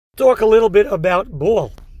talk a little bit about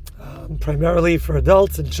ball, primarily for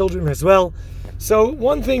adults and children as well. So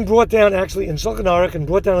one thing brought down actually in Shulchan Aruch and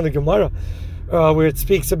brought down in the Gemara, where it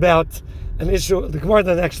speaks about an issue, the Gemara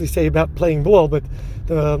doesn't actually say about playing ball, but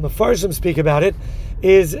the Mefarshim speak about it,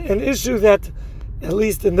 is an issue that, at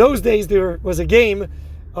least in those days, there was a game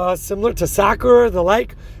similar to soccer or the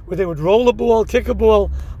like, where they would roll a ball, kick a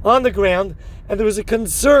ball on the ground, and there was a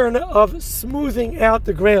concern of smoothing out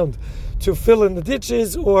the ground to fill in the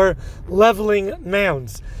ditches or leveling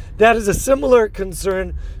mounds. That is a similar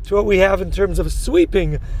concern to what we have in terms of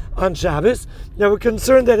sweeping on Shabbos. Now we're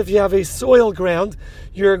concerned that if you have a soil ground,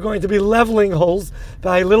 you're going to be leveling holes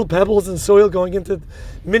by little pebbles and soil going into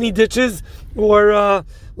mini ditches, or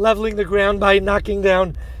leveling the ground by knocking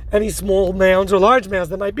down any small mounds or large mounds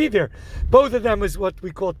that might be there. Both of them is what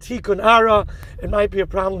we call tikkun ara. It might be a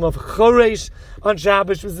problem of choresh on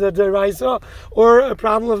Shabbos, which is a deraisa, or a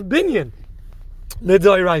problem of binyan,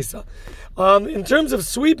 midoraisa. In terms of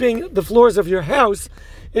sweeping the floors of your house,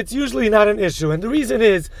 it's usually not an issue. And the reason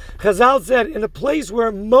is, Chazal said, in a place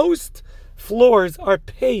where most floors are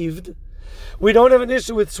paved, we don't have an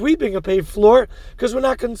issue with sweeping a paved floor because we're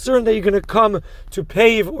not concerned that you're going to come to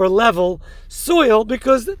pave or level soil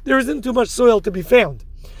because there isn't too much soil to be found.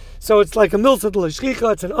 So it's like a milsa de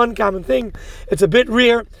l'shchicha, it's an uncommon thing, it's a bit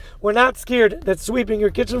rare. We're not scared that sweeping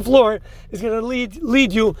your kitchen floor is going to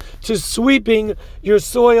lead you to sweeping your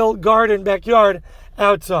soil, garden, backyard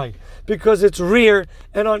outside, because it's rare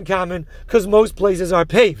and uncommon because most places are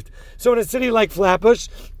paved. So in a city like Flatbush,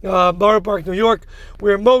 Borough Park, New York,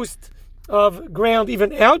 where most of ground,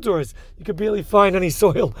 even outdoors, you could barely find any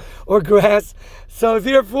soil or grass. So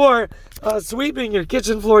therefore, sweeping your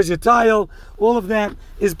kitchen floors, your tile, all of that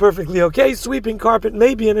is perfectly okay. Sweeping carpet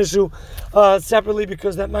may be an issue separately,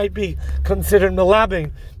 because that might be considered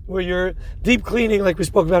melabing, where you're deep cleaning, like we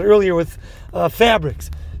spoke about earlier, with fabrics.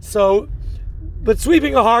 So, but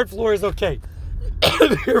sweeping a hard floor is okay.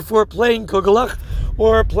 Therefore, playing kugelach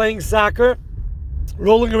or playing soccer,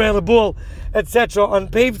 rolling around the ball, etc., on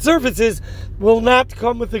paved surfaces will not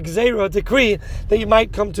come with a gzeira, decree, that you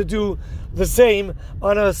might come to do the same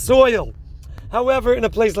on a soil. However, in a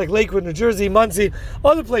place like Lakewood, New Jersey, Muncie,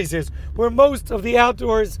 other places where most of the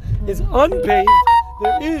outdoors is unpaved,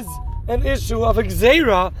 there is an issue of a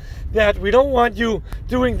gzeira, that we don't want you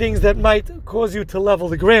doing things that might cause you to level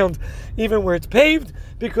the ground, even where it's paved,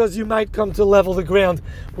 because you might come to level the ground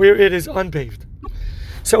where it is unpaved.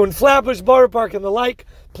 So in Flatbush, Borough Park, and the like,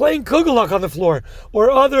 playing kugelach on the floor, or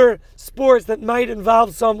other sports that might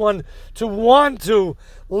involve someone to want to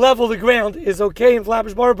level the ground, is okay in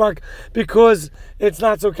Flatbush, Borough Park, because it's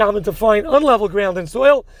not so common to find unlevel ground and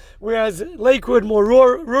soil, whereas Lakewood, more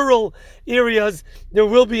rural areas, there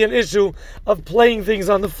will be an issue of playing things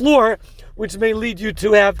on the floor, which may lead you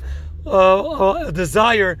to have a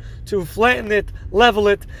desire to flatten it, level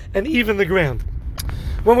it, and even the ground.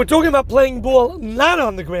 When we're talking about playing ball not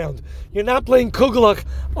on the ground, you're not playing kugelach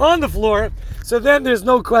on the floor, so then there's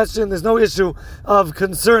no question, there's no issue of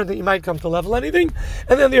concern that you might come to level anything,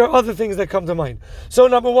 and then there are other things that come to mind. So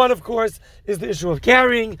number one, of course, is the issue of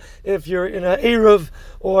carrying. If you're in an Eruv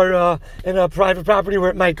or in a private property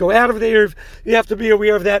where it might go out of the Eruv, you have to be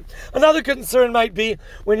aware of that. Another concern might be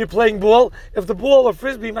when you're playing ball, if the ball or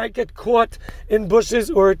frisbee might get caught in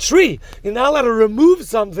bushes or a tree. You're not allowed to remove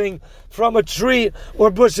something from a tree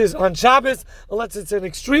or bushes on Shabbos, unless it's an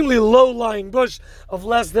extremely low-lying bush of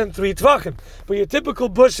less than 3 tvachim. But your typical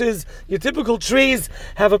bushes, your typical trees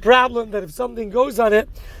have a problem that if something goes on it,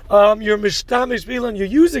 you're mishtamish bilan, you're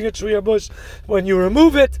using a tree or bush when you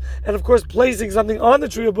remove it, and of course placing something on the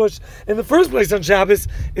tree or bush in the first place on Shabbos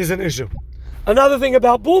is an issue. Another thing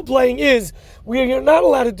about ball playing is you're not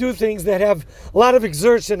allowed to do things that have a lot of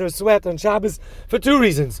exertion or sweat on Shabbos for 2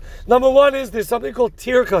 reasons. Number one is there's something called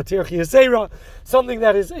tircha yasera, something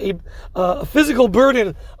that is a physical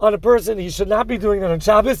burden on a person. He should not be doing that on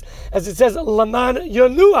Shabbos. As it says, laman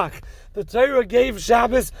yanuach. The Torah gave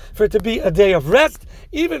Shabbos for it to be a day of rest,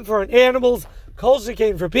 even for animals, kol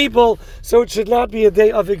shekain for people, so it should not be a day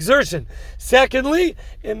of exertion. Secondly,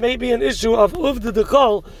 it may be an issue of uvda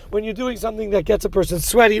dekol when you're doing something that gets a person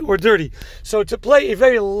sweaty or dirty. So to play a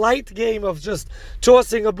very light game of just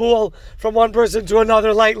tossing a ball from one person to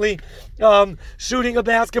another lightly, shooting a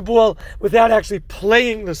basketball without actually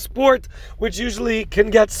playing the sport, which usually can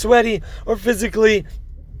get sweaty or physically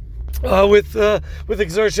with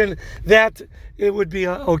exertion, that it would be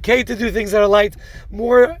okay to do things that are light.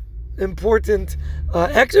 More important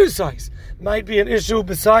exercise might be an issue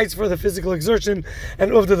besides for the physical exertion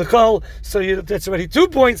and uvda dekol. So that's already 2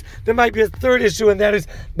 points. There might be a third issue, and that is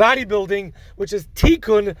bodybuilding, which is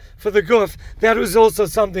tikkun for the guf. That is also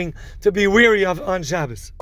something to be wary of on Shabbos.